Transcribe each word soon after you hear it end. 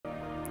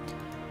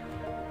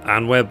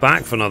And we're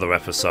back for another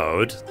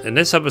episode. In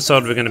this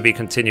episode we're going to be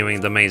continuing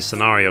the main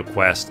scenario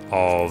quest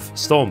of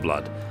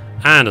Stormblood.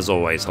 And as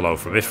always, hello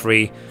from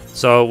Mithrie.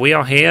 So we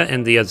are here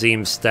in the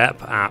Azim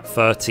Steppe at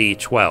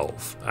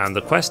 3012. And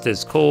the quest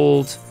is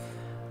called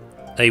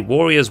A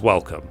Warrior's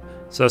Welcome.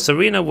 So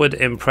Serena would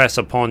impress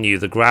upon you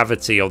the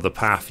gravity of the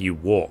path you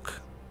walk.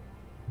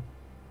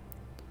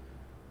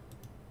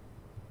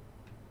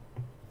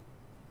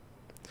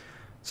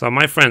 So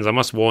my friends, I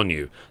must warn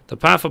you, the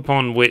path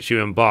upon which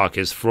you embark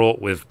is fraught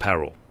with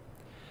peril.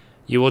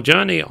 You will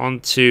journey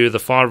onto the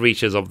far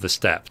reaches of the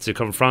steppe to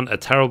confront a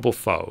terrible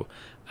foe,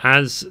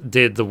 as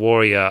did the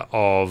warrior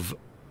of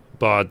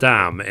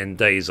Bardam in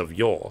days of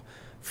yore.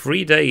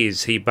 3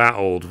 days he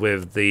battled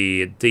with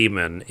the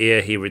demon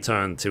ere he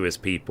returned to his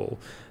people.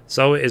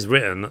 So it is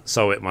written,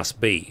 so it must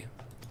be.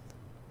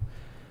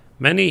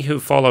 Many who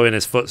follow in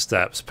his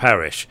footsteps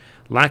perish,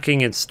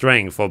 lacking in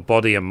strength of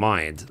body and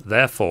mind.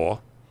 Therefore,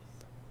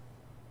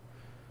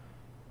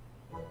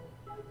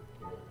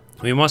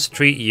 we must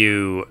treat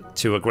you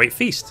to a great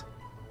feast.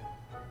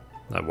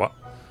 Like what?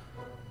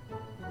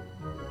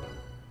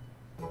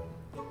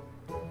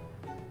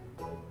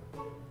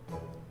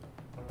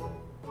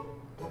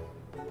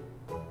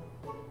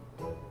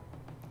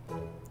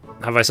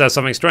 Have I said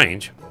something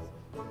strange?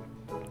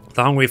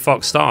 The hungry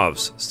fox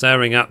starves,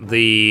 staring at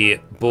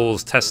the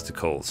bull's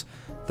testicles.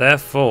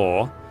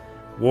 Therefore,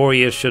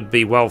 warriors should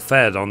be well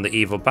fed on the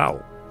eve of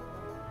battle.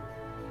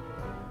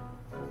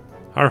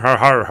 Har har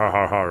har har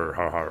har har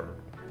har har.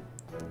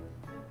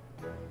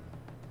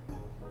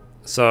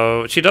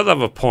 So, she does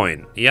have a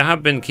point. You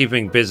have been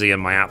keeping busy in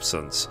my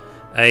absence.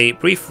 A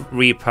brief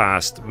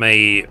repast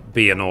may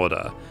be in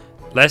order,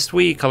 lest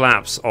we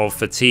collapse of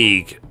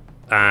fatigue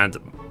and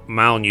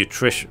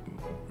malnutrition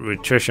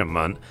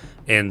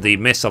in the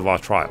midst of our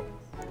trial.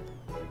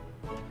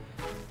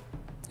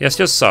 Yes,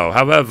 just so.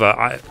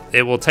 However,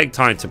 it will take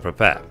time to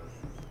prepare.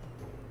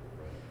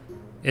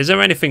 Is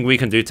there anything we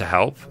can do to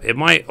help? It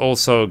might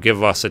also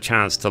give us a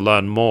chance to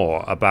learn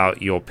more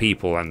about your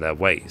people and their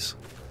ways.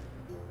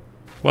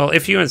 Well,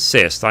 if you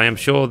insist, I am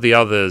sure the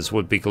others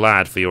would be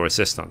glad for your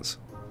assistance.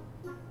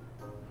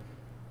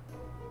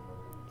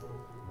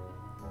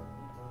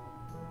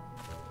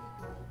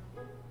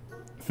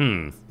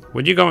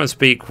 Would you go and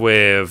speak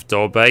with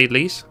Dorbe,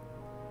 Lise?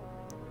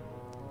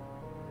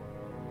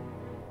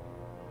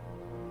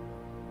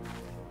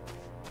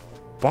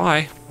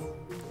 Bye.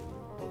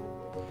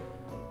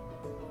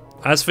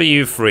 As for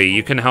you three,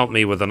 you can help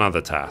me with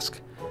another task.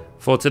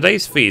 For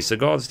today's feast, the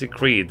gods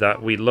decreed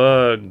that we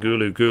lure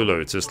Gulu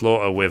Gulu to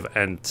slaughter with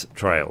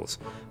entrails.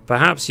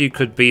 Perhaps you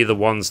could be the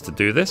ones to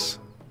do this?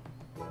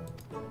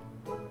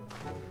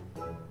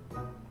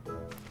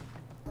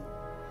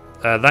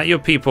 That your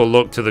people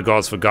look to the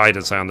gods for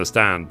guidance, I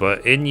understand,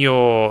 but in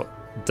your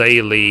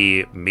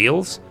daily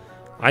meals?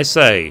 I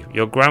say,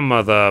 your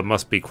grandmother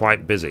must be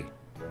quite busy.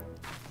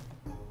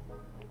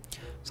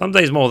 Some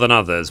days more than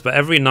others, but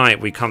every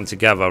night we come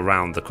together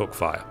around the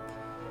cookfire.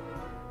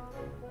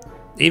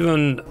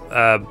 Even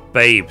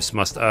babes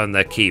must earn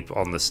their keep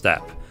on the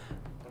steppe.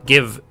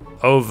 Give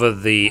over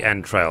the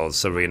entrails,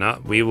 Serena.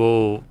 We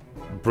will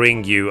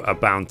bring you a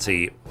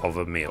bounty of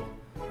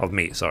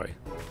meat, sorry.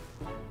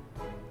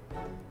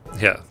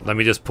 Here, let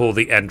me just pull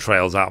the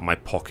entrails out of my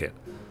pocket.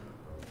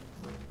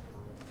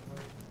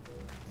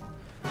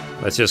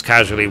 Let's just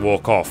casually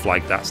walk off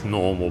like that's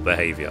normal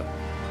behavior.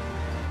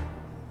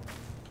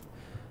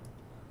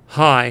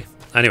 Hi.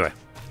 Anyway,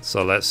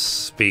 so let's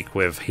speak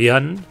with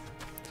Hyun.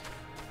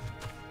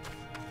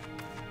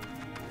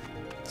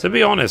 To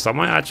be honest, I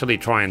might actually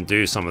try and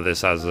do some of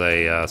this as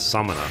a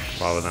summoner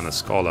rather than a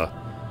scholar.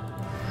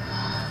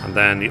 And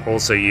then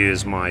also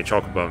use my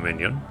Chocobo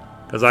minion.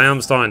 Because I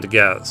am starting to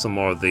get some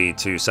more of the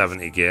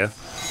 270 gear.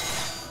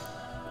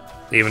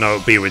 Even though it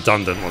would be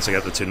redundant once I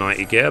get the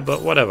 290 gear,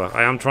 but whatever.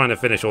 I am trying to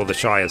finish all the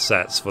Shire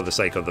sets for the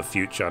sake of the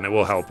future, and it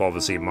will help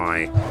obviously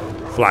my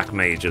Black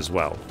Mage as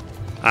well.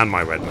 And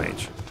my Red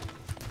Mage.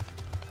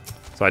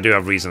 So I do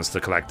have reasons to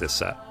collect this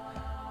set.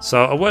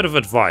 So, a word of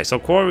advice. Our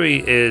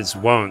quarry is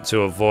wont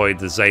to avoid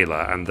the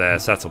Zayla and their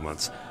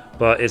settlements,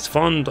 but is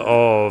fond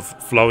of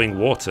flowing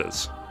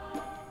waters.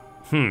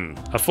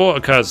 A thought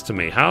occurs to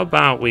me. How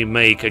about we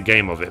make a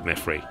game of it,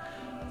 Mithrie?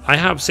 I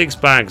have 6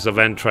 bags of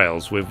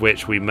entrails with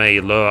which we may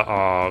lure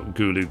our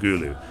Gulu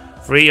Gulu.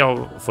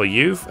 3 for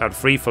you and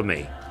 3 for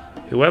me.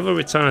 Whoever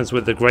returns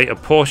with the greater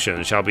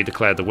portion shall be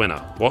declared the winner.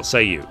 What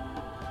say you?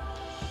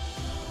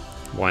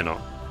 Why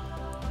not?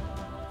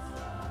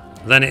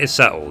 Then it is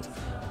settled.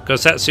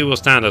 Kosetsu will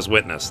stand as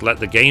witness. Let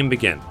the game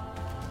begin.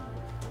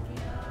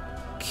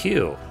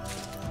 Cool.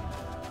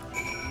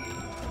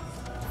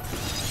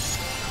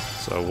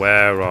 So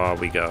where are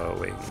we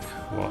going?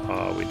 What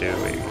are we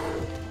doing?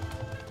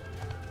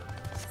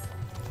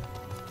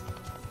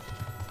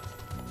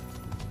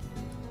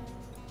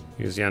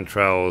 Use the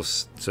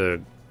entrails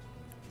to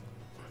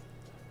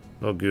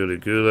lure Gulu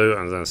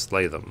Gulu and then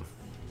slay them.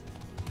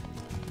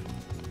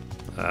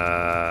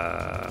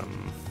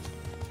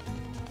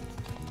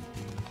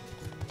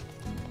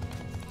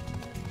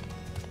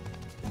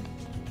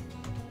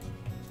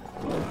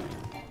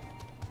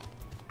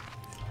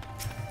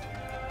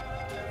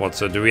 What,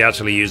 so do we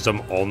actually use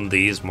them on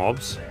these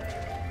mobs?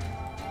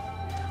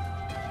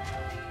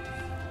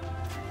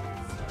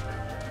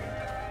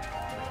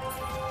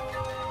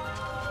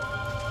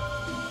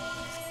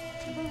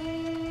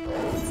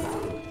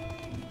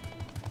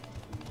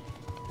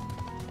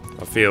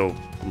 I feel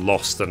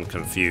lost and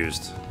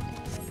confused.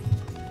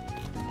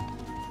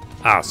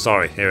 Ah,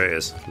 sorry, here it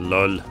is.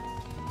 LOL.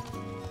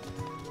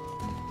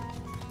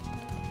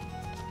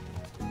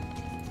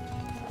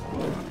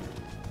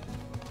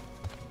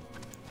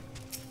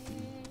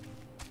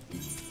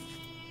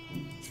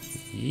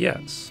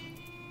 Yes.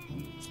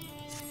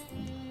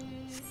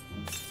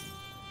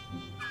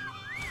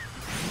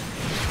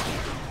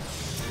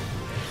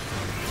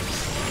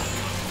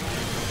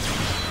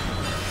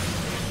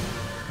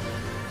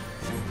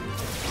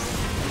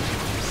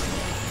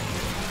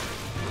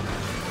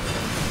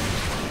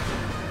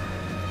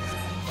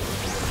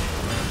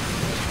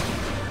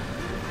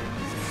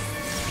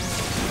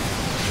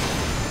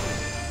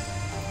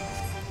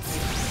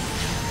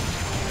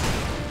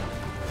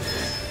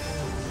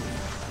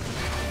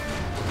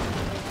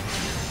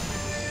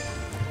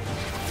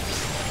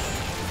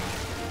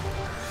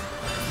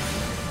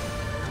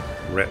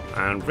 Rip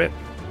and rip.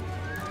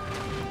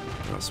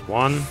 That's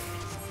one.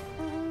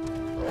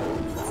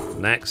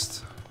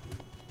 Next.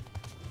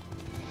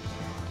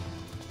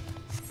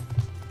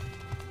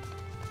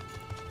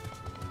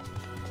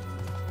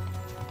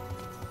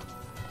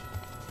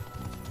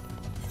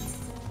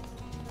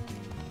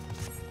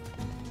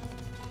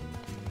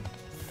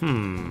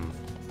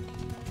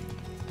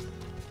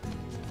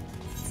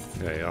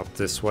 Okay, up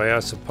this way, I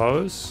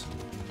suppose.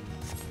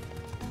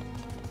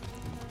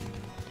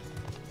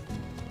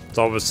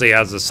 So obviously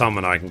as a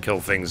summoner I can kill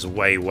things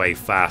way, way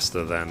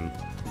faster than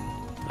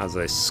as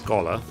a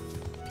scholar.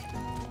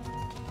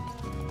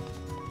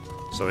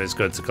 So it's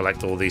good to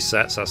collect all these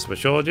sets, that's for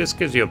sure. It just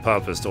gives you a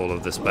purpose to all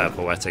of this bare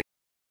poetic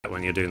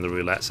when you're doing the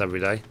roulettes every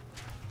day.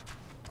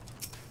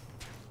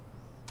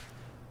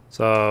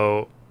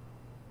 So,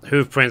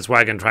 hoofprints,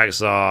 wagon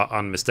tracks are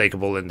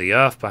unmistakable in the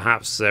earth.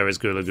 Perhaps there is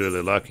Gula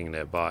Gula lurking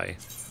nearby.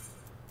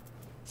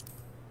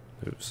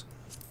 Oops.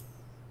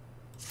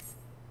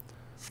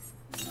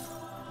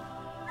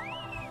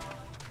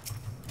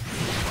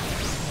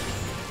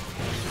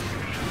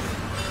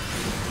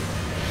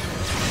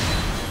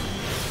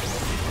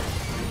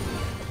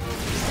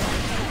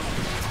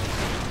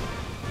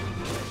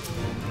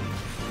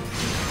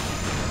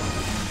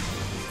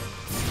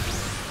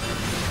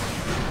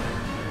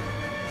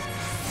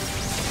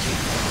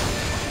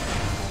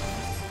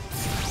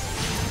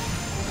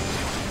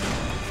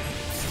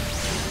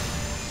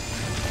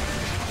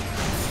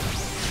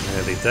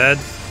 Nearly dead.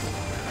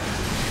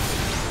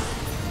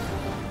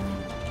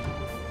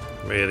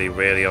 Really,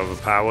 really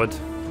overpowered.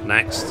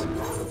 Next.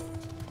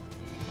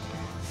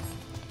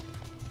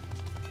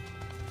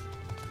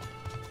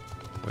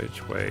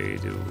 Which way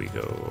do we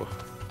go?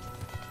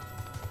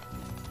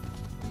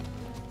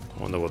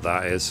 I wonder what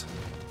that is.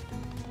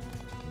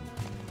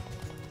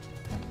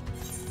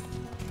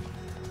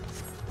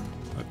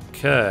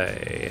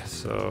 Okay,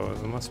 so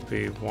there must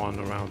be one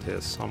around here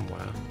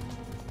somewhere.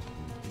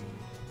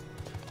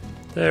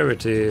 There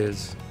it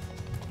is.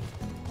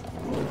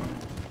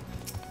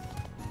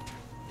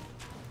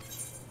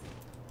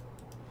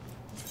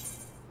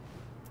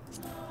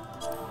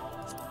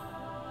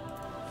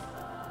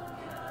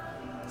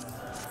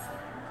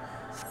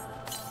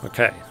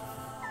 Okay.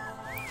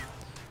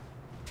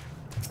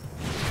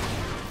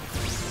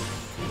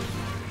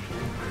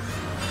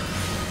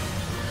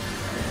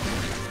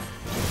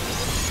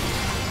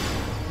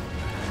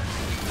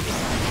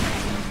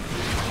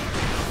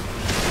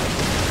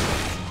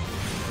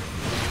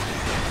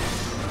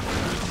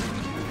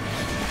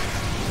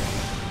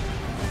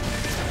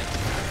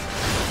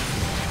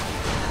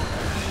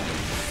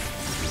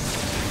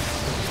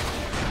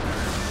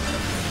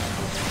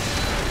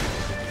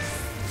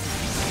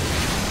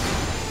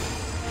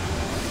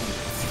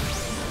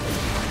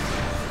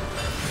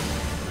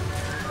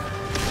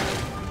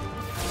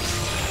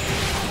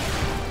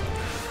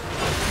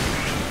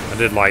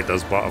 I did like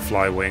those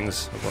butterfly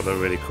wings. I thought they were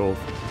really cool.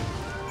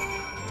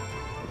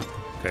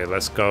 Okay,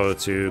 let's go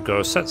to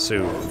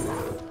Gosetsu.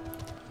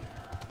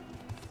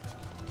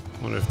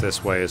 Wonder if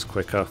this way is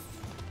quicker.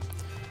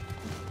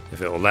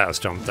 If it will let us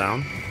jump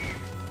down.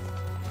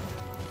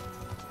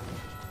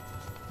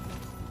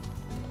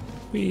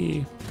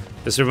 Whee!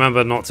 Just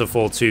remember not to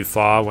fall too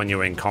far when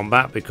you're in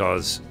combat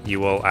because you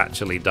will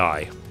actually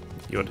die.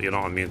 You're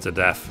not immune to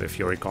death if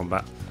you're in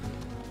combat.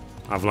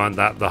 I've learned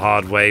that the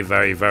hard way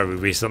very, very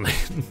recently.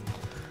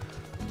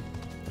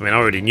 I mean, I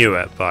already knew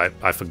it, but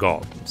I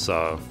forgot,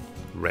 so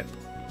rip.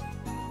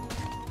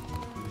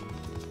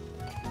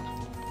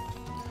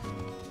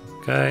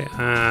 Okay,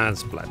 and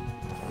split.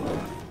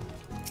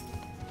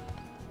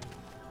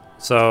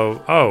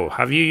 So, oh,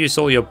 have you used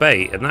all your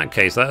bait? In that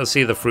case, let us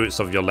see the fruits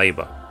of your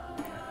labor.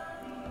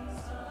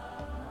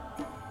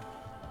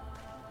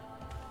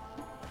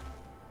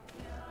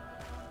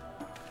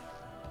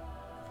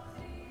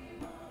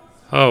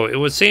 Oh, it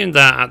would seem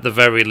that at the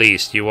very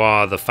least you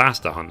are the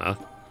faster hunter.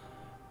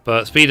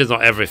 But speed is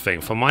not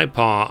everything. For my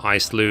part, I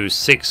slew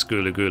 6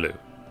 Gulu Gulu.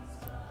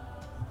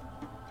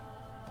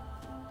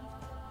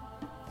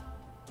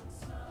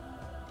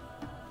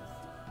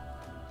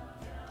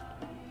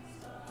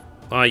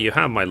 Ah, you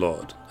have, my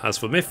lord. As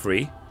for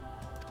Mithrie,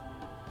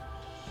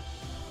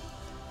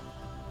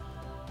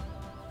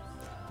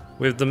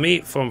 with the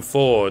meat from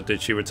 4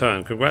 did she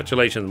return.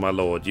 Congratulations, my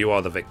lord. You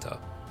are the victor.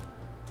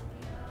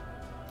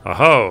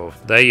 Oh,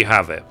 there you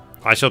have it.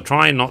 I shall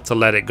try not to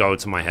let it go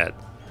to my head.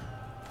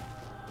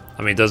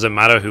 I mean, does it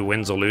matter who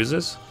wins or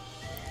loses?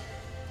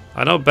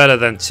 I know better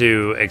than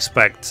to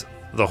expect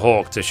the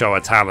hawk to show her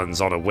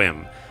talons on a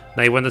whim.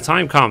 Nay, when the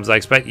time comes, I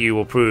expect you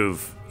will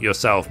prove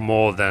yourself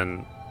more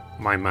than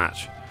my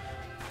match.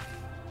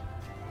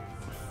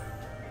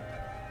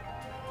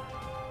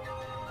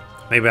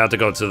 Maybe I have to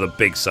go to the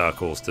big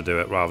circles to do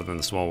it rather than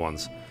the small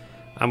ones.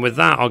 And with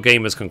that, our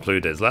game is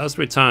concluded. Let us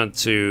return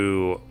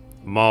to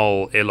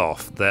Mol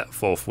Iloth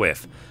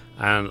forthwith,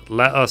 and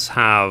let us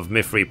have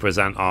Mithrie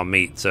present our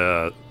meat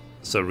to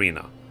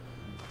Serena.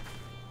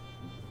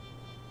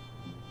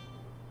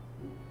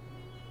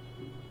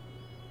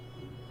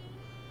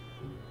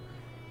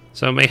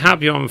 So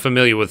mayhap you're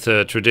unfamiliar with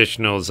the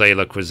traditional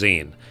Zayla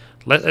cuisine.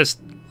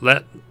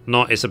 Let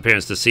not its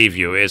appearance deceive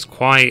you. It is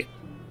quite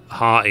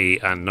hearty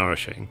and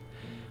nourishing.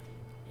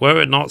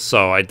 Were it not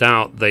so, I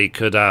doubt they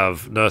could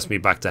have nursed me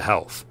back to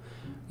health.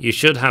 You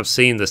should have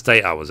seen the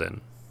state I was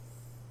in.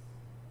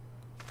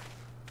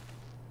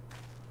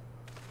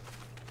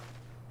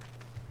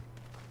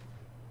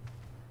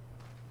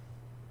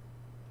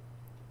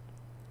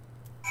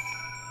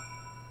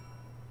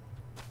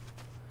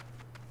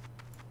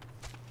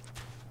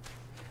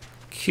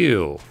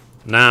 Q.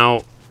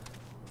 Now,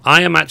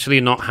 I am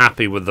actually not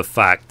happy with the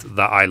fact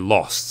that I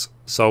lost.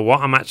 So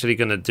what I'm actually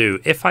going to do,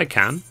 if I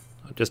can,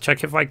 just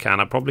check if I can,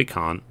 I probably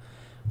can't.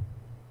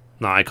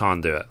 No, I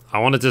can't do it. I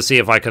wanted to see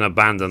if I can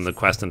abandon the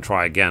quest and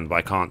try again, but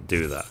I can't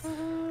do that.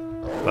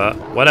 But,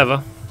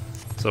 whatever.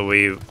 So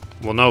we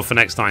will know for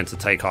next time to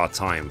take our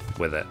time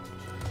with it.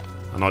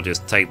 And not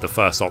just take the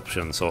first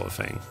option sort of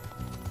thing.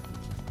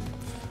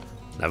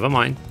 Never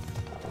mind.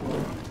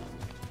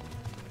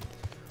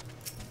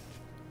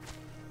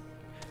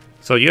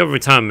 So you have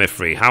returned,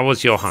 Mithrie. How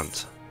was your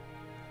hunt?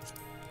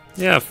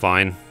 Yeah,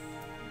 fine.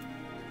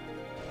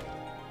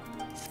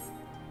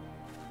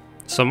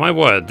 So my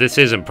word, this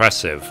is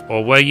impressive.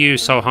 Or were you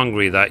so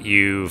hungry that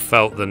you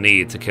felt the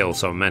need to kill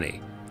so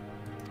many?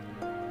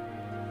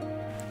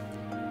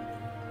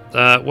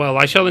 Well,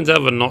 I shall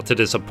endeavour not to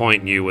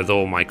disappoint you with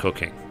all my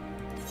cooking.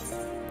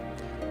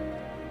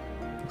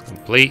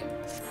 Complete.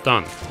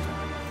 Done.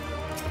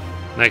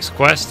 Next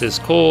quest is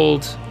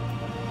called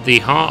The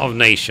Heart of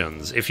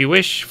Nations. If you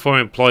wish for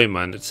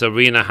employment,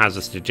 Serena has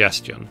a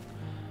suggestion.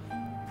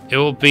 It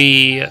will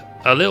be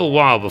a little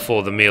while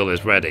before the meal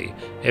is ready.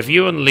 If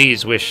you and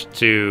Lise wish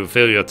to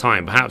fill your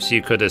time, perhaps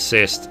you could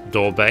assist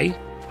Dorbay.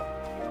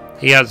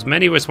 He has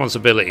many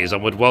responsibilities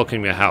and would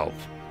welcome your help.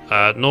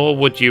 Nor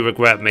would you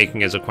regret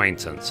making his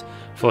acquaintance,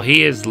 for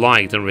he is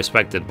liked and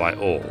respected by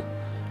all.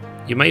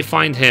 You may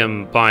find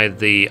him by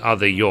the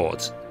other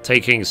yacht,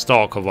 taking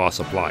stock of our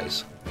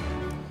supplies.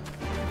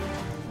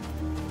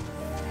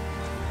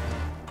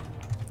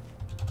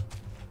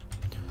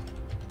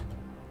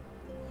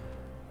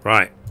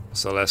 Right,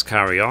 so let's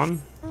carry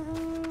on.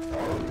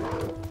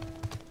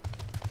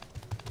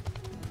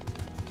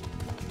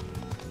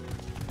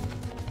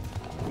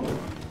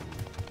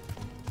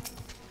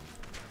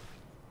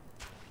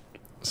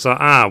 So,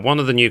 one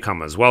of the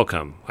newcomers,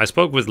 welcome. I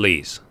spoke with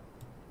Lise.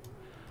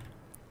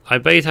 I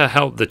bade her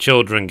help the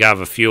children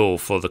gather fuel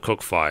for the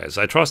cook fires.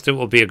 I trust it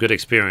will be a good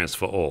experience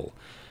for all.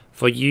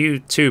 For you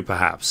too,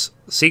 perhaps.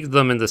 Seek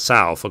them in the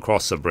south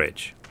across the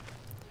bridge.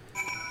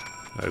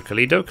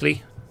 Oakley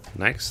dokley.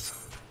 Next.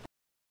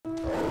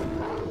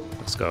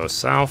 Let's go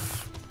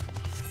south.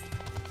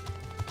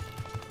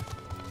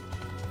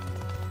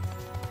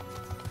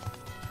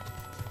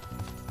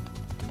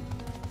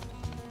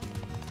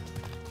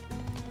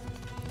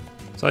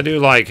 So I do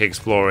like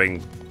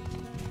exploring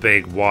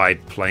big,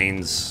 wide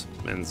plains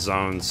and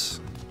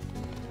zones.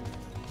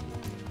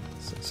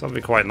 There's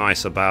something quite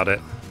nice about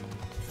it.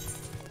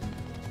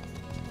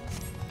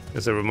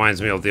 Because it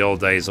reminds me of the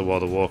old days of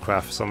World of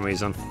Warcraft for some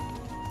reason.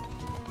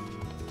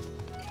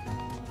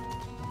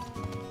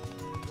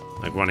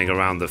 Like running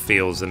around the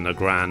fields in the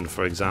Grand,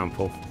 for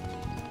example.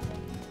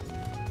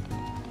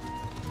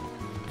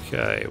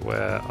 Okay,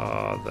 where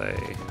are they?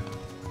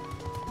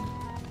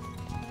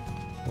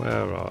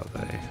 Where are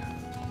they?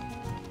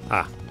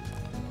 Ah,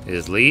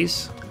 is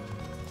Lise?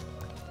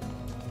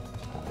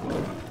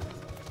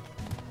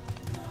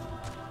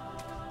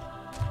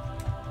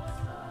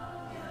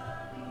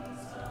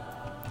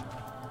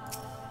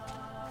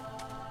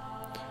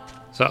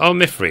 So, oh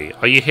Mithrie,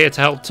 are you here to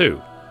help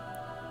too?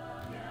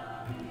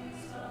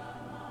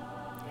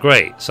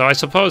 Great, so I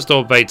suppose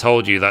Dorbay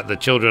told you that the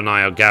children and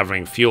I are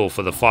gathering fuel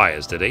for the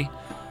fires, did he?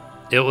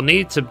 It will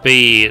need to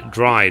be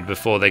dried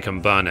before they can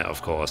burn it,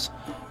 of course.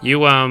 You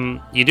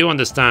do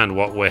understand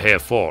what we're here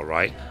for,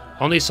 right?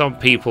 Only some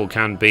people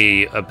can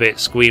be a bit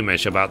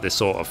squeamish about this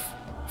sort of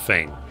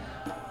thing.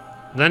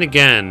 Then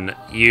again,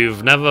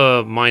 you've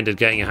never minded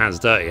getting your hands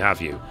dirty, have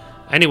you?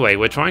 Anyway,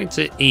 we're trying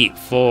to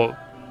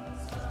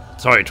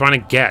trying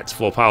to get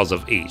 4 piles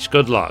of each.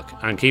 Good luck,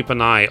 and keep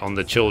an eye on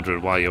the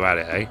children while you're at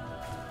it, eh?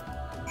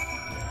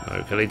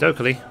 Oakley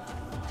dokley.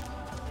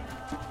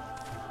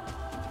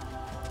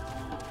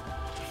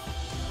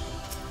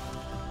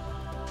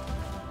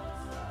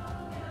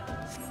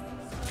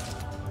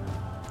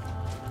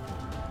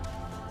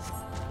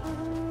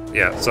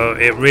 Yeah, so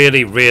it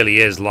really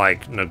is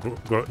like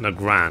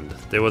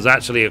Nagrand. There was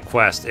actually a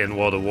quest in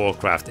World of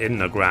Warcraft in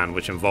Nagrand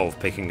which involved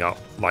picking up,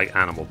 like,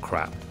 animal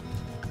crap.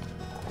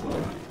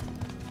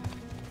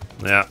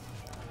 Yeah.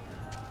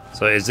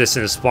 So is this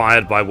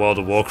inspired by World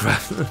of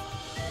Warcraft?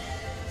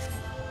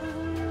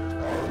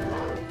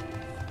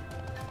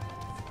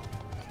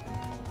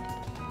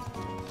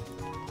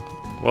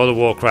 World of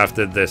Warcraft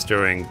did this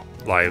during,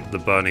 like, the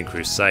Burning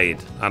Crusade,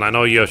 and I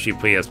know Yoshi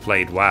P has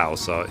played WoW,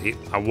 so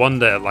I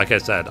wonder, like I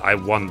said, I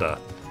wonder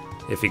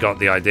if he got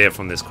the idea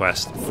from this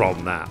quest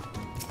from that.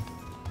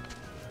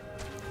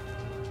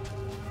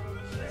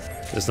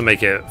 Just to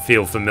make it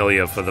feel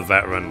familiar for the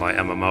veteran, like,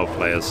 MMO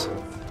players.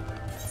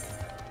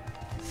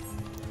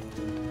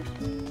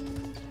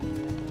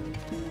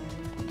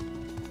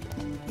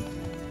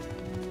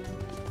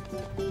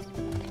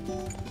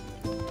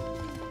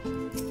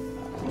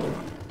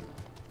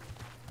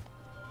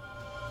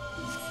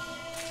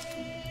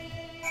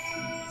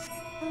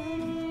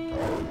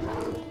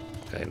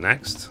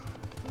 Next,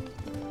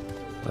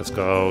 let's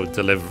go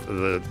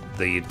deliver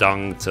the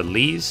dung to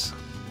Lee's.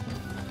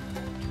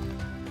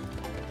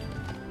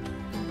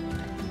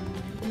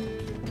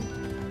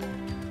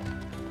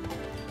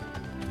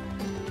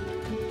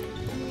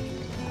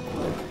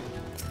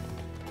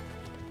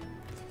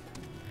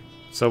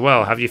 So,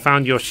 well, have you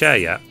found your share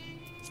yet?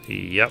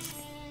 Yep.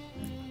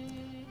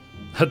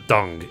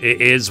 Dung.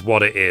 It is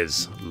what it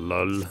is.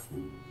 Lol.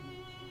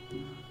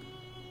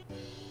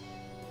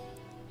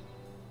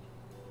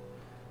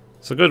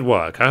 So good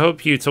work. I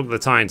hope you took the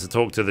time to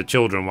talk to the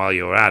children while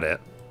you were at it.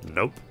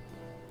 Nope.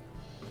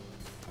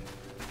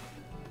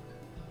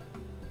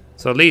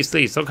 So Lee's,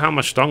 look how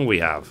much dung we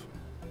have.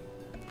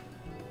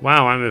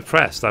 Wow, I'm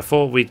impressed. I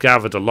thought we'd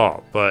gathered a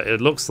lot, but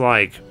it looks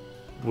like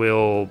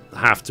we'll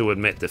have to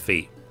admit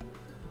defeat.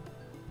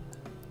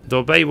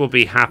 Dorbay will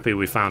be happy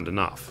we found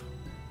enough.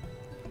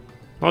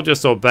 Not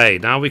just Dorbay,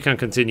 now we can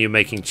continue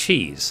making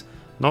cheese.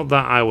 Not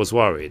that I was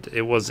worried.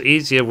 It was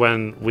easier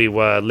when we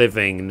were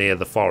living near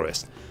the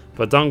forest.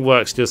 But dung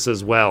works just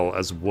as well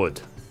as wood.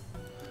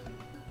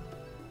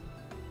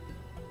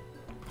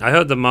 I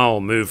heard the mole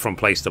move from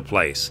place to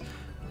place.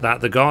 That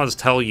the guards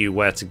tell you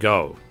where to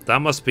go.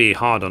 That must be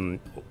hard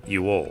on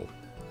you all.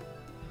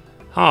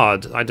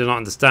 Hard? I do not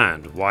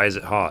understand. Why is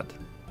it hard?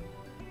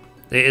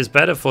 It is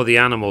better for the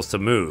animals to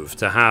move,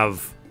 to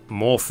have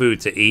more food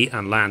to eat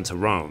and land to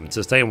roam.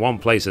 To stay in one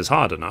place is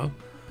harder, no?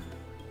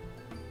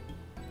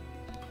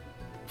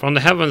 From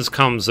the heavens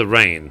comes the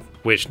rain,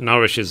 which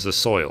nourishes the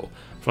soil.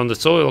 From the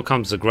soil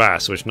comes the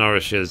grass, which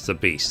nourishes the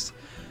beast.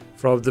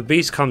 From the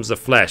beast comes the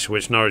flesh,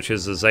 which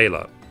nourishes the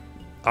Zayla.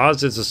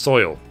 Ours is the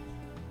soil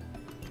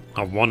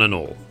of one and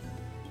all.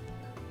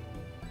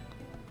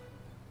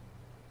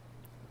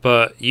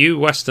 But you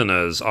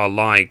Westerners are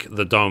like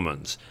the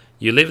Domans.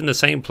 You live in the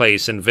same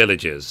place in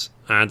villages,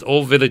 and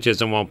all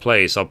villages in one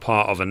place are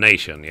part of a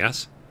nation,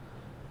 yes?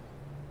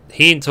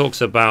 Heen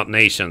talks about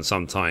nation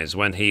sometimes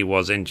when he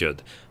was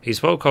injured. He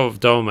spoke of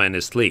Doma in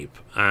his sleep,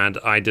 and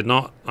I did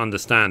not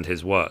understand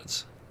his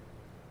words.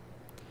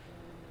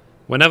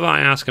 Whenever I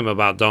ask him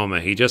about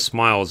Doma, he just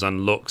smiles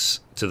and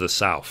looks to the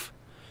south.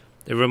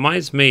 It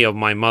reminds me of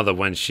my mother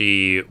when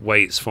she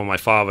waits for my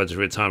father to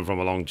return from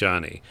a long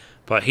journey.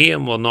 But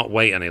Heen will not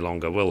wait any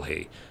longer, will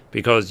he?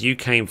 Because you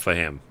came for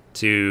him,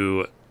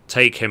 to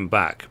take him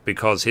back,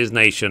 because his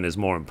nation is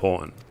more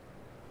important.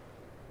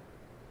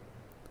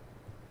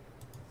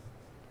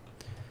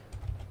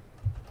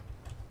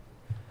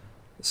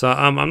 So,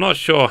 I'm not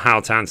sure how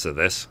to answer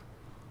this.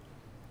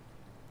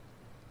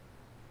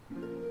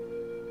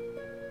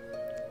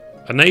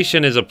 A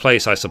nation is a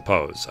place, I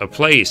suppose. A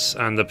place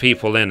and the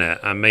people in it,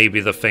 and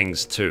maybe the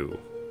things too.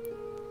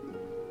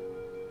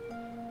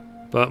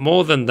 But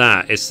more than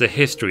that, it's the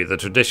history, the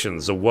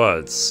traditions, the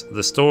words,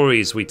 the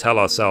stories we tell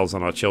ourselves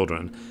and our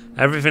children.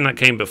 Everything that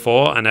came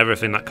before and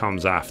everything that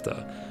comes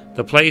after.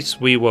 The place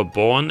we were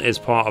born is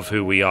part of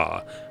who we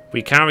are.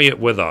 We carry it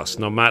with us,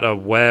 no matter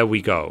where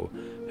we go.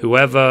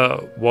 Whoever,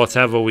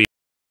 whatever we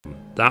become,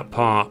 that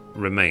part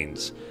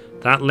remains.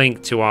 That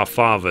link to our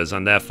fathers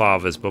and their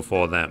fathers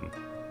before them.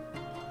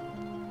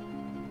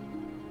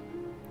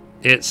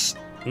 It's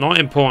not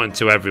important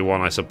to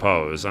everyone, I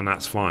suppose, and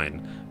that's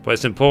fine. But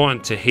it's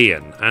important to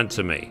Heen and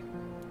to me.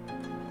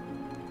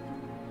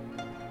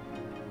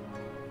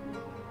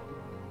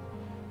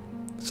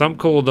 Some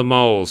call the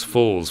moles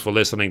fools for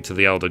listening to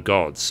the elder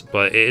gods,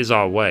 but it is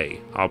our way.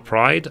 Our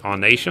pride? Our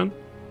nation?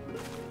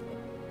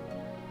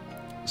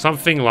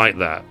 Something like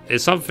that.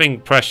 It's something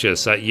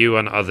precious that you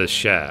and others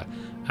share,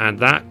 and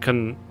that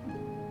can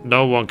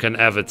no one can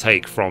ever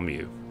take from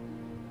you.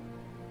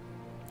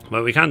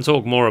 But we can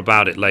talk more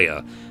about it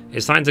later.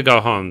 It's time to go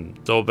home.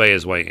 Dorbei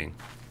is waiting.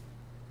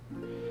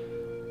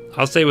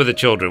 I'll stay with the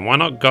children. Why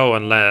not go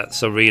and let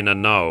Serena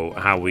know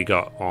how we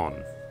got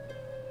on?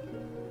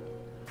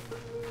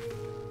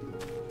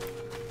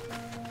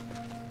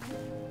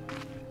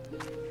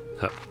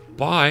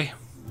 Bye.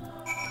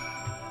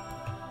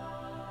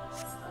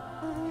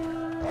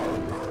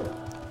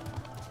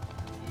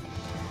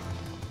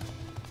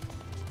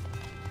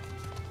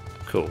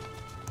 Cool.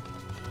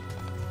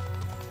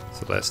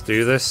 So let's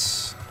do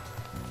this.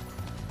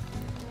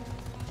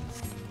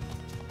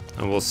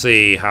 And we'll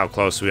see how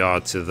close we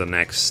are to the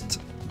next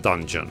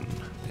dungeon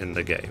in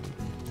the game.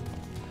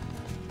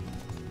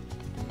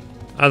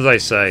 As I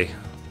say,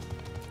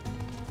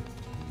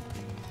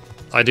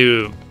 I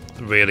do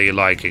really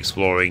like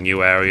exploring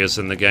new areas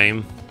in the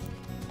game.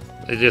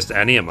 It's just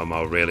any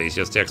MMO really, it's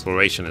just the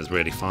exploration is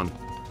really fun.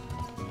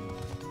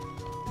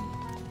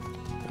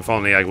 If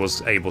only I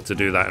was able to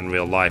do that in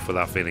real life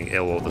without feeling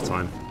ill all the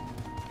time.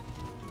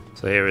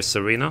 So here is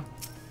Serena.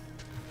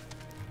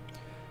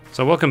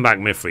 So welcome back,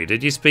 Mithrie.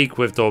 Did you speak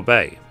with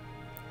Dorbei?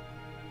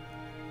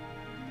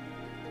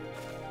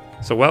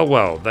 So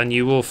well, then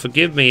you will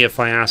forgive me if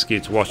I ask you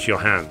to wash your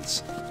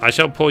hands. I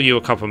shall pour you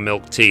a cup of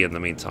milk tea in the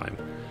meantime.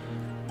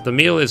 The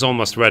meal is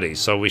almost ready,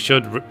 so we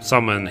should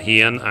summon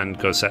Hien and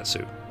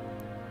Gosetsu.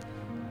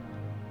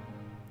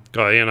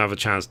 God, I didn't have a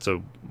chance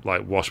to,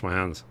 like, wash my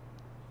hands.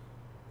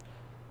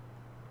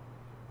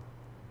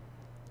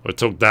 It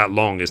took that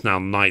long. It's now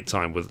night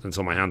time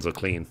until my hands are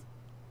clean.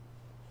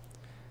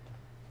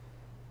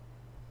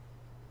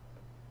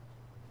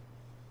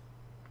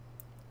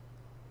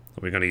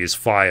 We're going to use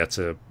fire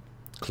to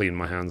clean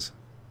my hands.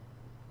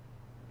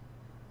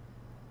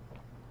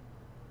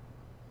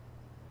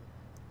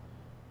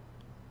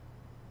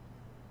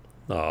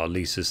 Ah,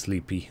 Lisa's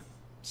sleepy.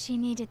 She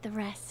needed the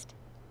rest.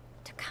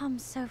 To come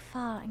so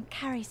far and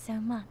carry so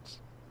much.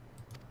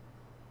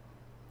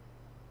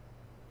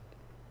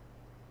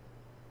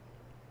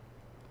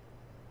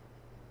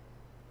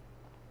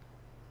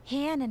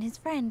 Hien and his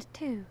friend,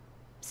 too.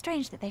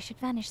 Strange that they should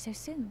vanish so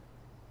soon.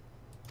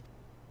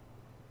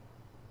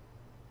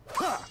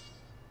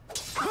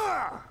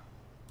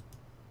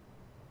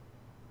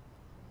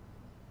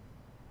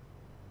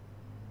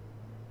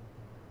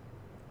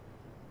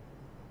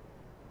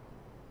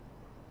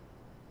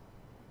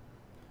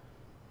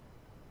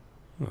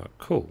 Oh,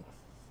 cool.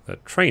 They're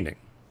training.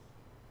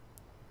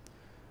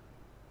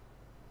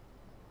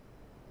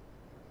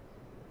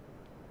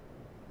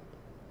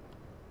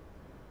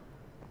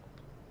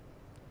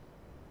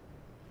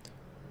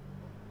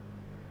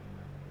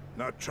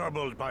 Not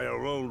troubled by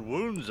your old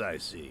wounds, I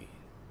see.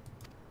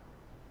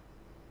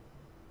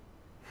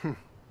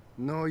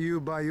 Nor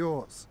you by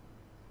yours.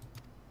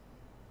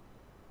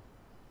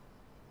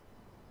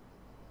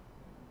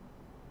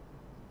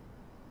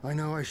 I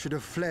know I should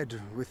have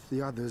fled with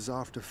the others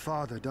after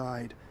Father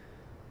died,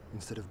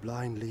 instead of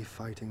blindly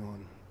fighting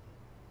on.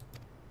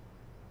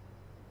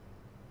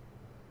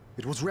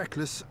 It was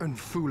reckless and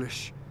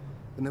foolish,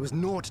 and there was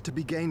naught to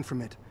be gained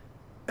from it.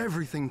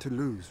 Everything to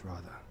lose,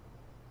 rather.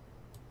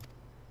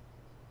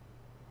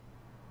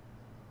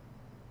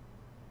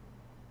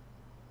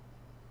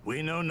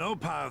 We know no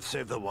path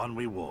save the one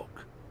we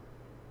walk.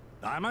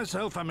 I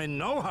myself am in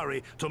no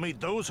hurry to meet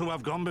those who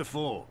have gone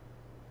before.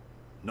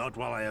 Not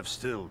while I have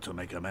still to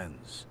make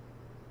amends.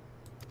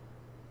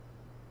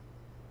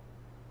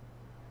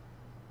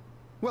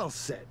 Well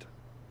said.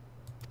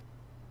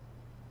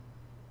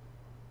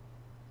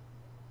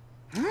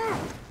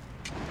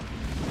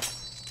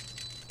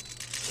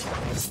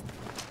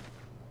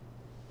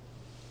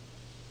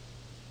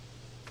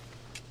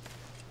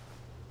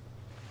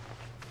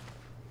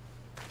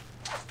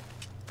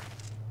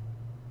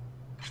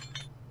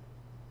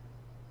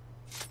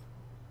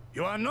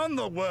 You are none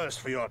the worse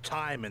for your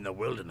time in the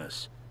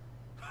wilderness.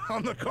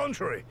 On the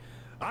contrary,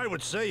 I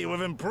would say you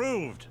have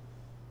improved.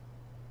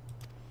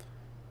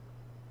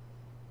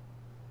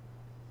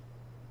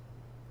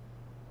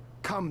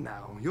 Come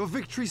now, your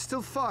victories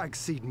still far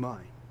exceed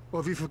mine. Or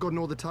have you forgotten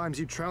all the times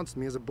you trounced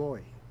me as a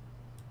boy?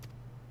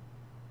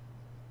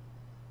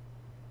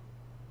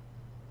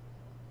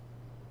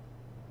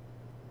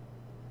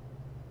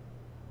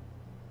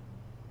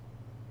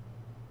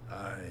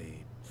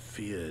 I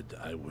feared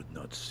I would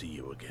not see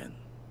you again.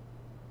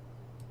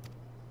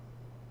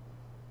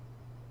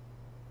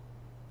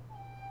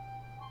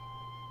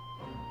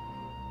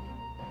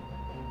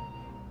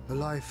 A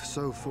life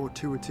so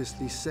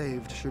fortuitously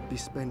saved should be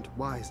spent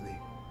wisely.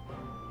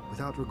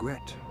 Without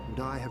regret, would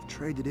I have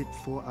traded it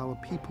for our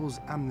people's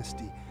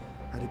amnesty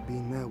had it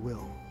been their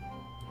will.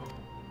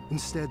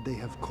 Instead, they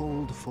have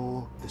called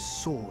for the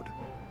sword,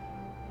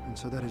 and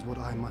so that is what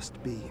I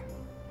must be.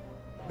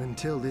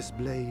 Until this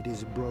blade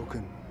is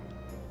broken,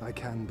 I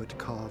can but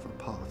carve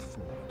a path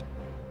forward.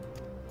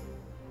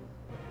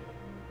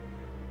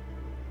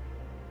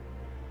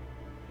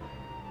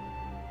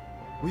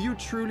 Were you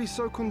truly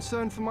so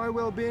concerned for my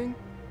well-being?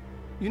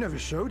 You never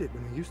showed it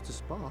when we used to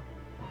spar.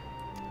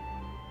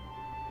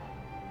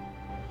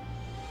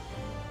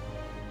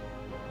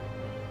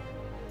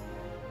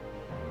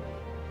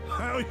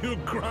 you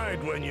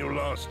cried when you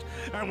lost,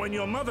 and when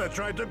your mother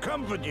tried to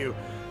comfort you,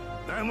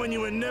 and when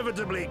you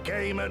inevitably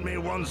came at me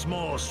once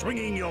more,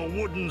 swinging your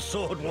wooden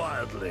sword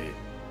wildly.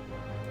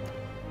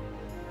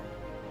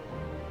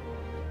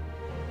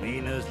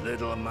 Nina's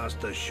little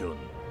Master Shun.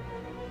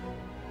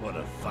 What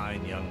a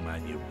fine young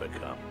man you've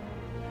become.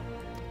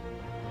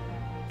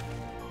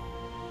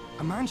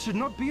 A man should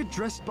not be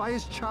addressed by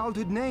his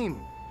childhood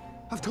name.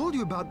 I've told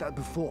you about that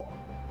before.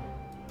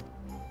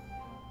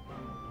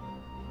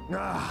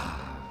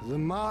 The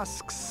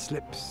mask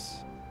slips.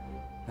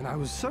 And I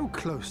was so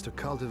close to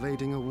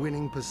cultivating a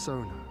winning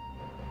persona.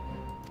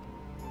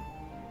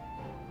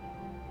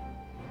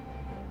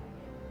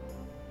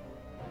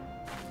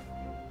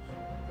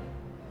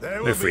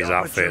 Mithrie's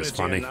outfit is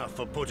funny. Enough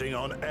for putting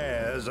on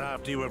airs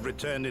after you have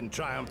returned in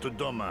triumph to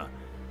Doma.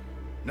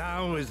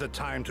 Now is the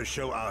time to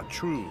show our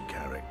true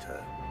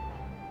character.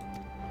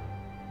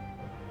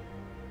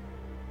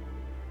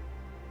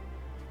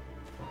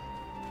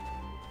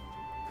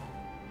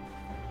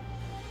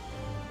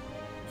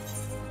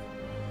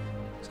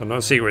 So no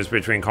secrets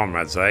between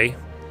comrades, eh?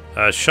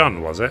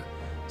 Shun, was it?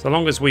 So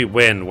long as we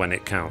win when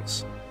it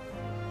counts.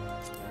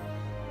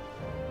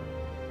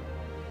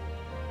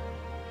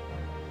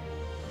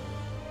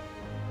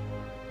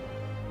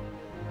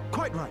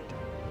 Quite right.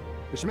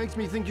 Which makes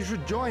me think you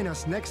should join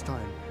us next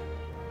time.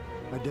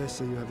 I dare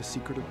say you have a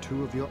secret or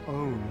two of your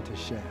own to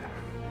share.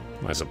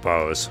 I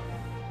suppose.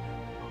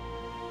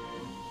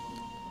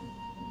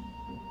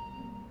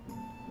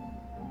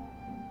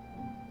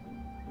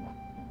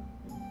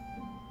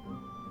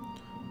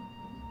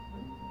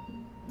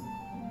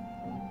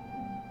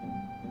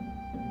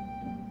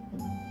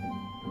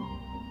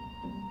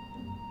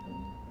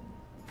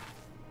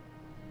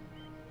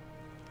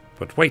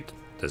 But wait,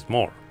 there's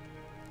more.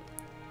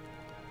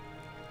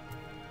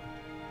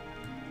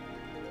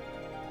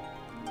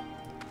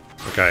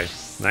 Okay,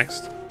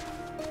 next.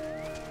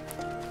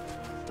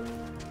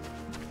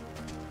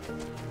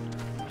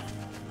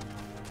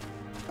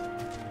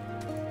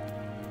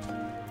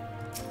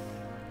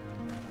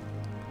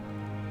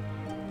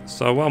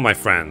 So, well, my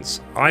friends,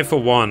 I for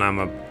one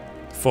am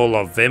full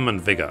of vim and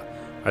vigor.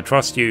 I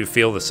trust you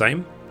feel the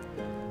same?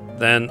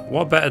 Then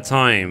what better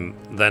time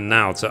than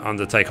now to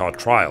undertake our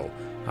trial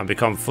and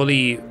become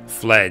fully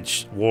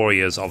fledged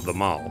warriors of the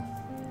Mall.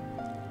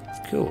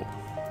 Cool.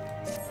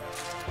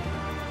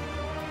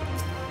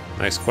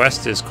 Next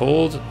quest is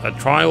called A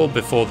Trial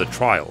Before the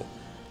Trial.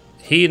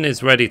 Hien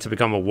is ready to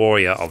become a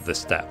warrior of the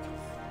steppe.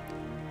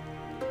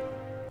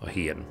 Or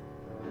Hien.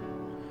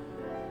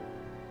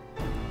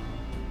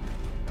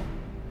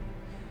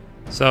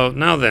 So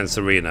now then,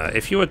 Serena,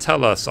 if you would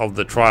tell us of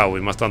the trial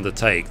we must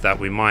undertake that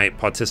we might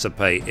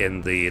participate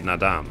in the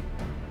Nadam.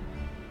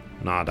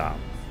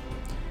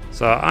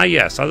 So,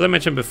 yes, as I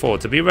mentioned before,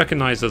 to be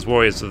recognized as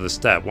warriors of the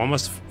steppe, one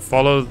must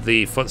follow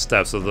the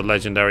footsteps of the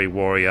legendary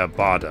warrior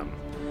Bardam.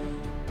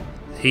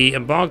 He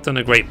embarked on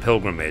a great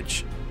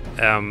pilgrimage,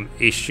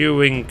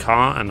 eschewing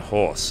car and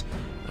horse,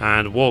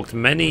 and walked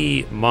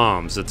many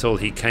marms until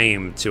he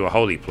came to a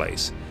holy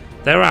place,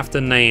 thereafter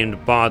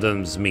named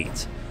Bardam's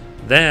Meet.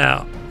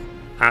 There,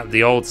 at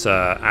the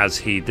altar, as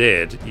he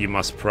did, you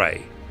must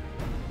pray.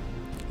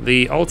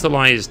 The altar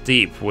lies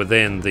deep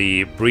within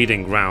the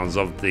breeding grounds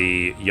of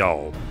the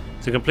Jarl.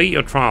 To complete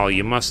your trial,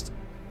 you must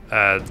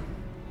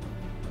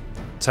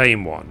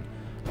tame one.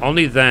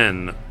 Only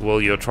then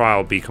will your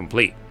trial be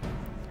complete.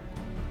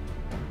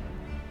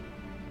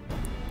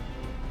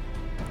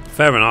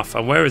 Fair enough.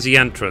 And where is the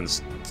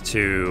entrance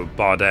to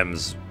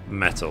Bardam's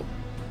Metal?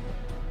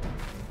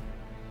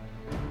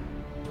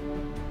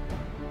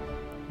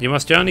 You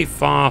must journey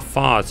far,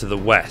 far to the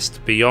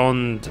west,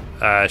 beyond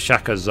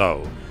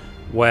Shakazo,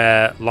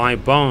 where lie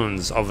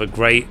bones of a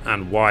great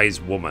and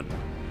wise woman.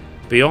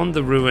 Beyond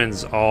the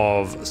ruins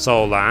of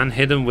Solan,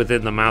 hidden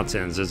within the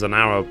mountains, is a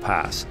narrow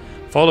pass.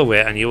 Follow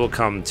it and you will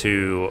come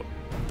to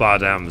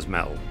Bardam's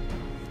Metal.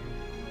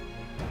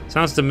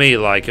 Sounds to me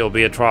like it'll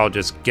be a trial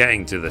just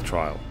getting to the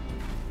trial.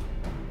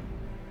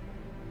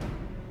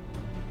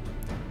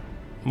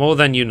 More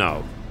than you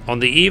know. On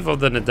the eve of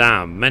the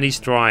Nadam, many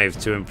strive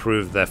to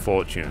improve their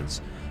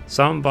fortunes.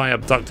 Some by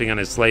abducting and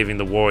enslaving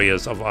the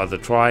warriors of other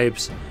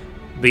tribes.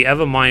 Be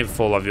ever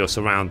mindful of your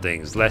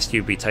surroundings, lest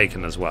you be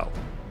taken as well.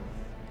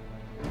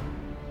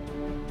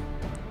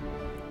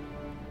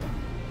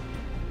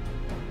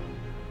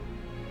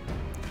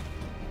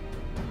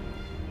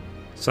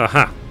 So,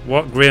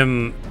 what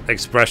grim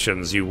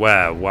expressions you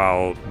wear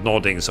while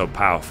nodding so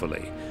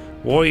powerfully.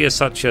 Warriors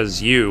such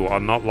as you are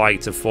not like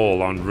to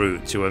fall en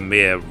route to a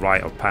mere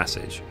rite of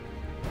passage.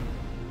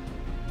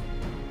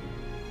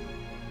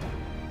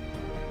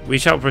 We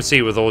shall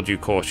proceed with all due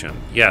caution,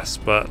 yes,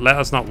 but let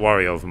us not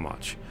worry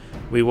overmuch.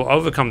 We will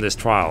overcome this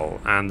trial,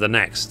 and the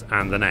next,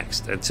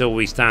 until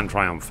we stand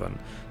triumphant.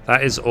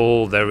 That is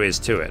all there is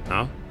to it,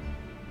 no?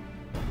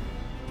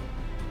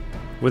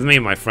 With me,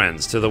 my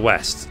friends, to the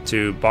west,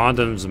 to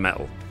Bardam's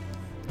Metal.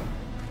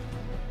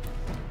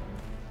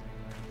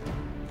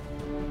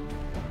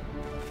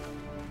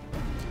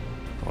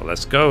 Well,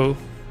 let's go.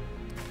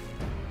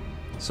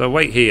 So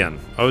wait, Heian.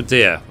 Oh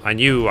dear, I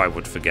knew I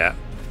would forget.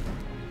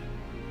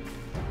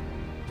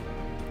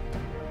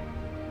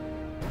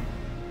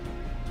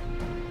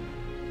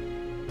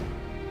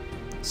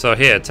 So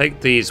here, take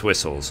these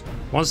whistles.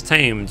 Once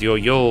tamed, your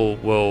Yule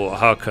will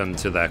hearken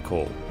to their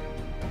call.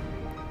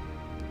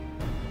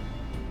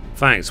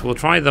 Thanks, we'll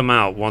try them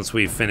out once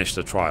we've finished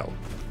the trial.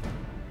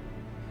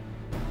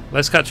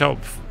 Let's catch up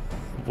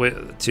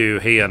to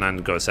Heian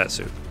and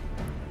Gosetsu.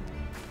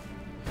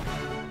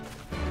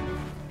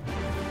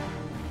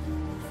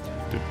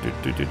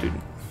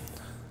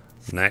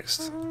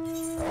 Next,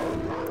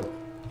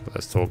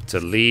 let's talk to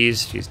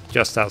Lise. She's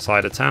just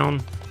outside of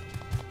town.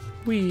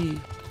 Whee!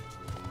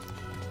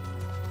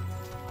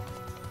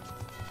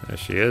 There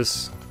she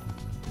is.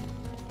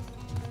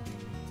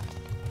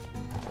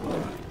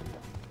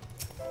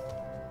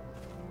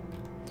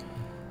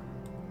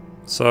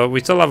 So we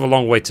still have a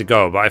long way to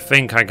go, but I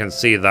think I can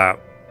see that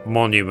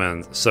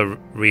monument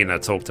Serena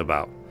talked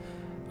about.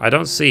 I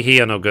don't see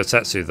Heian or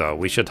Gosetsu though.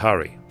 We should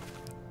hurry.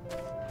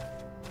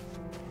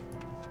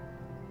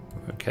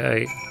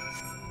 Okay.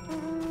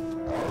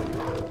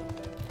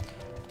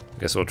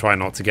 Guess we'll try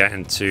not to get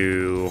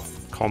into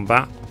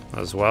combat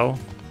as well.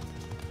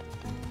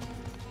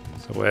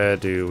 So where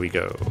do we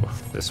go?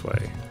 This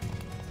way.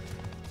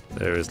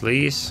 There is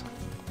Lise.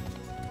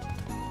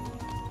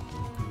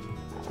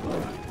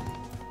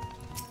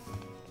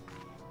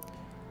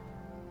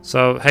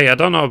 So, hey, I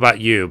don't know about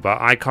you, but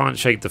I can't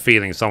shake the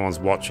feeling someone's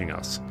watching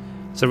us.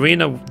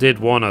 Serena did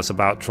warn us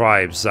about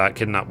tribes that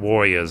kidnap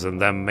warriors and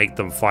then make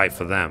them fight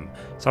for them.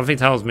 Something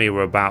tells me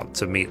we're about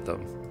to meet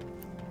them.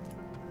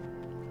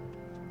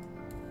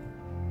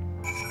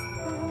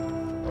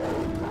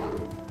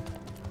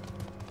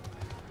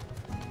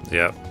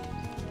 Yep.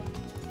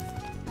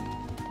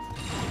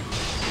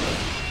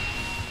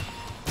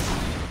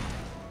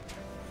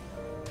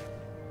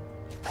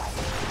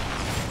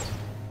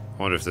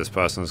 I wonder if this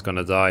person's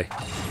gonna die.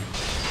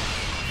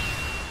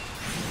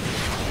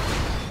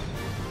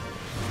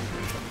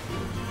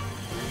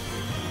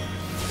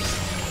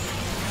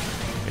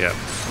 Yep,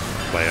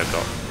 player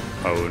got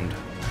owned.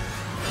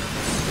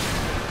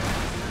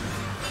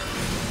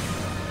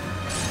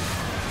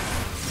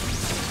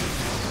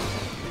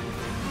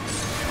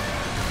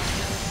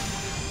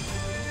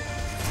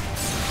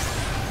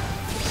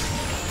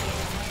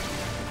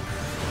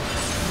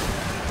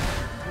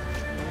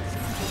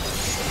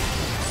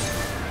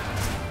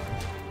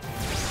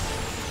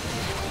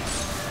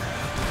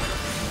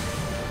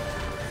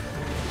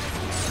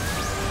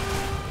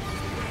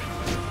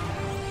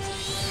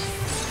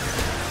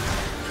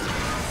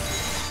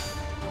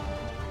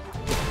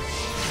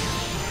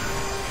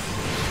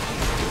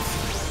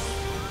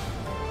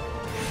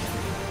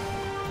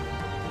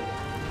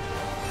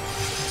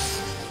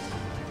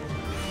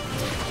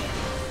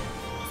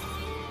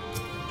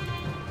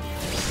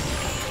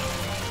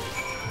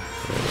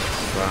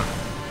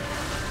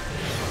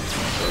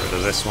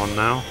 This one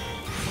now.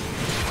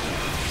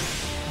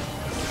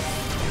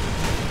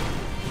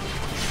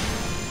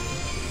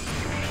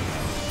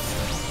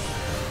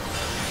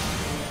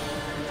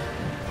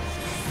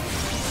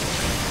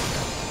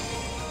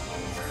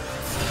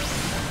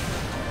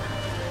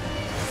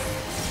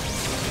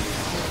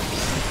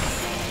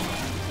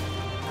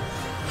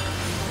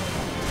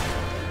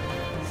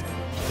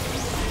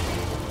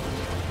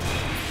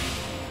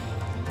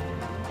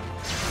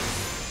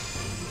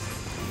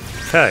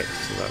 Okay,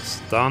 so that's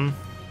done.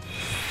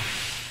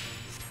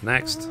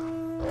 Next.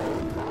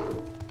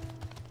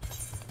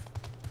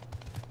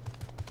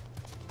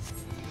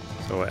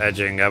 So we're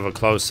edging ever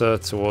closer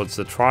towards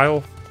the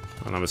trial,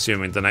 and I'm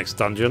assuming the next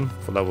dungeon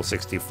for level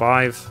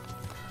 65.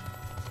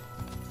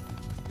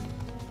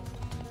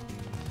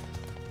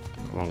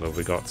 How long have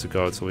we got to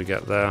go till we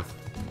get there?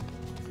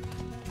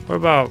 We're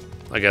about,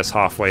 I guess,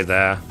 halfway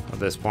there at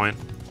this point.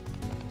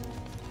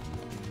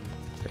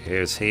 Okay,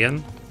 here's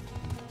Heian.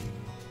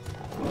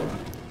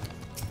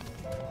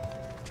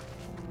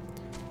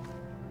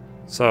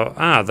 So,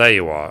 there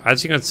you are.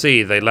 As you can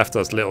see, they left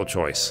us little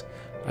choice.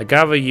 I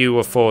gather you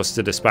were forced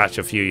to dispatch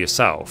a few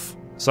yourself.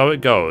 So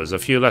it goes, a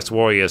few less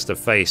warriors to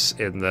face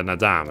in the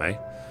Nadame.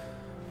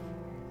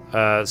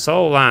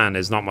 Sol Lan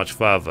is not much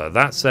further.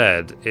 That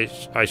said,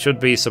 I should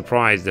be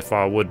surprised if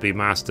our would-be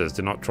masters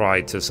do not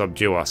try to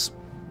subdue us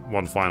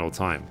one final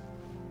time.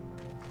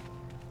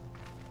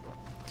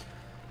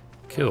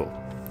 Cool.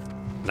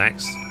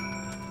 Next.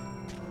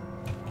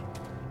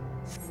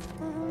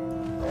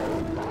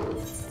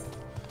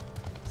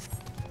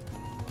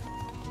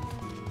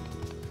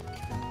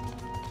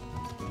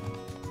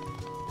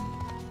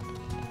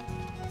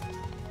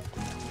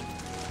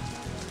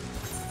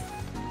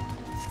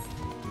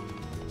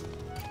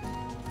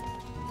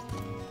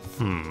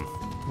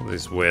 All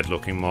these weird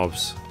looking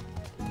mobs.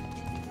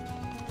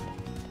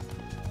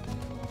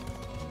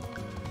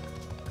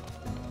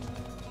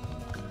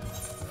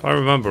 If I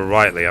remember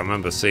rightly, I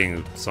remember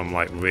seeing some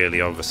like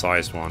really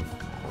oversized one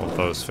of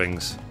those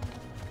things.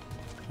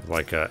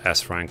 Like a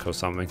S rank or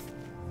something.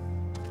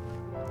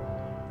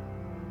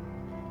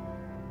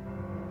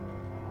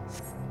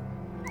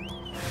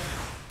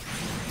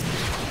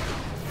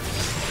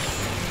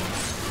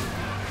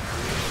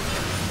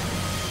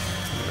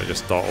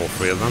 just dot all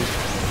 3 of them.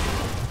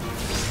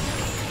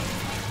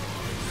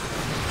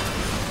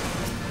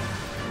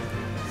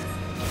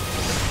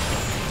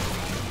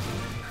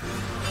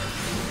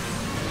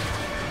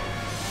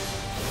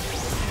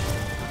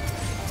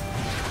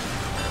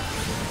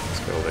 Let's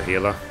kill the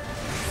healer.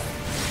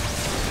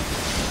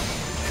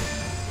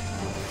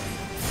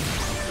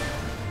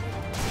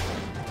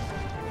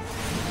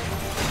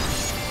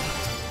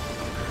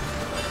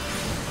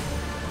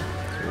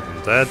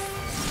 Dead.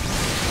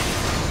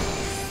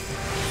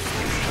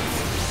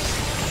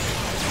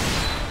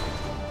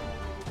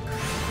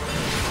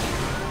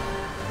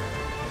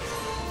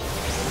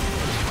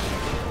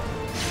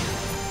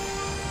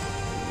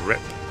 Rip.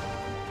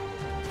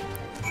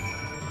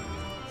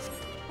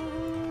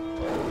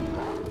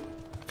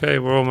 Okay,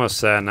 we're almost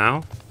there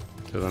now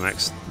to the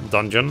next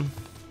dungeon.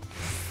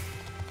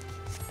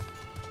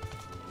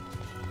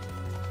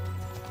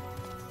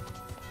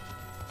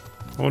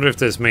 I wonder if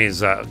this means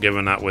that,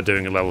 given that we're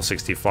doing a level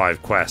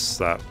 65 quest,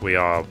 that we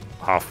are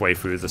halfway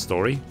through the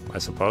story, I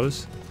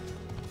suppose.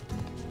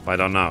 I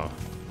don't know.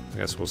 I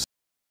guess we'll see.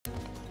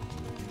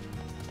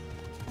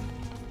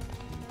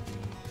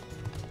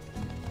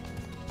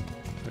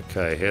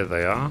 Okay, here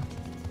they are.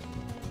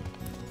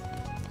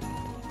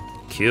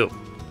 Cute.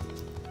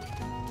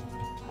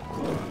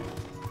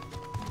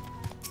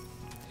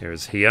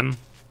 Here's Hien.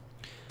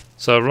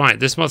 So, right,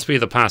 this must be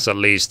the pass that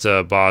leads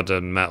to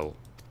Barden Metal.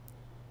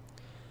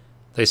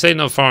 They say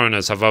no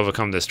foreigners have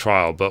overcome this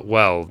trial, but,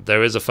 well,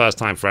 there is a first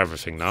time for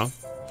everything, no?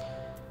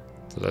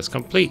 So let's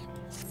complete.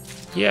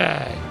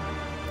 Yay!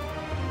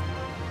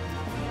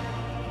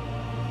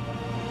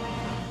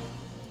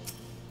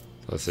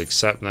 Let's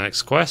accept the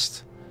next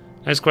quest.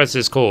 Next quest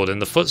is called In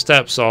the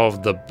Footsteps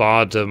of the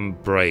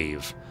Bardam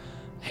Brave.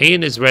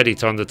 Hien is ready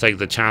to undertake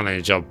the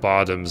challenge of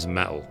Bardam's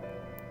Metal,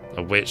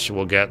 of which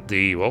we'll get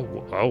the...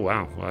 Oh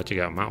wow, we'll actually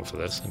get a mount for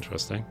this.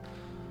 Interesting.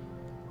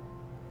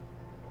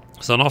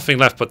 So nothing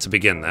left but to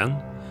begin then.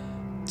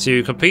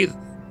 To complete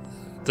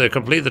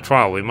the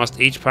trial, we must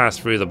each pass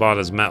through the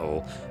Bardam's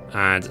Metal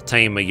and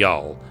tame a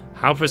Jarl.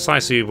 How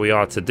precisely we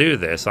are to do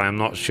this, I am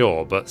not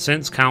sure, but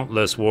since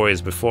countless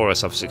warriors before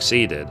us have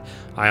succeeded,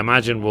 I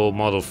imagine we'll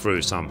model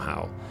through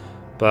somehow.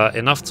 But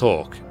enough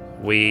talk.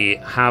 We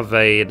have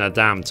a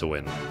Nadam to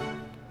win.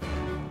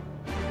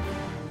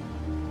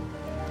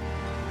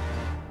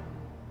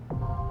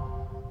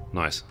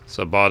 Nice.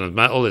 So Bardam's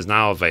Metal is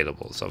now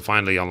available. So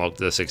finally unlocked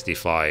the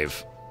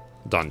 65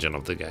 dungeon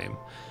of the game.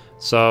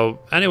 So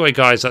anyway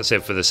guys, that's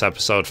it for this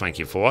episode. Thank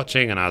you for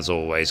watching, and as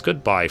always,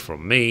 goodbye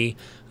from me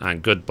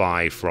and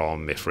goodbye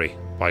from Mithrie.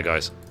 Bye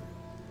guys.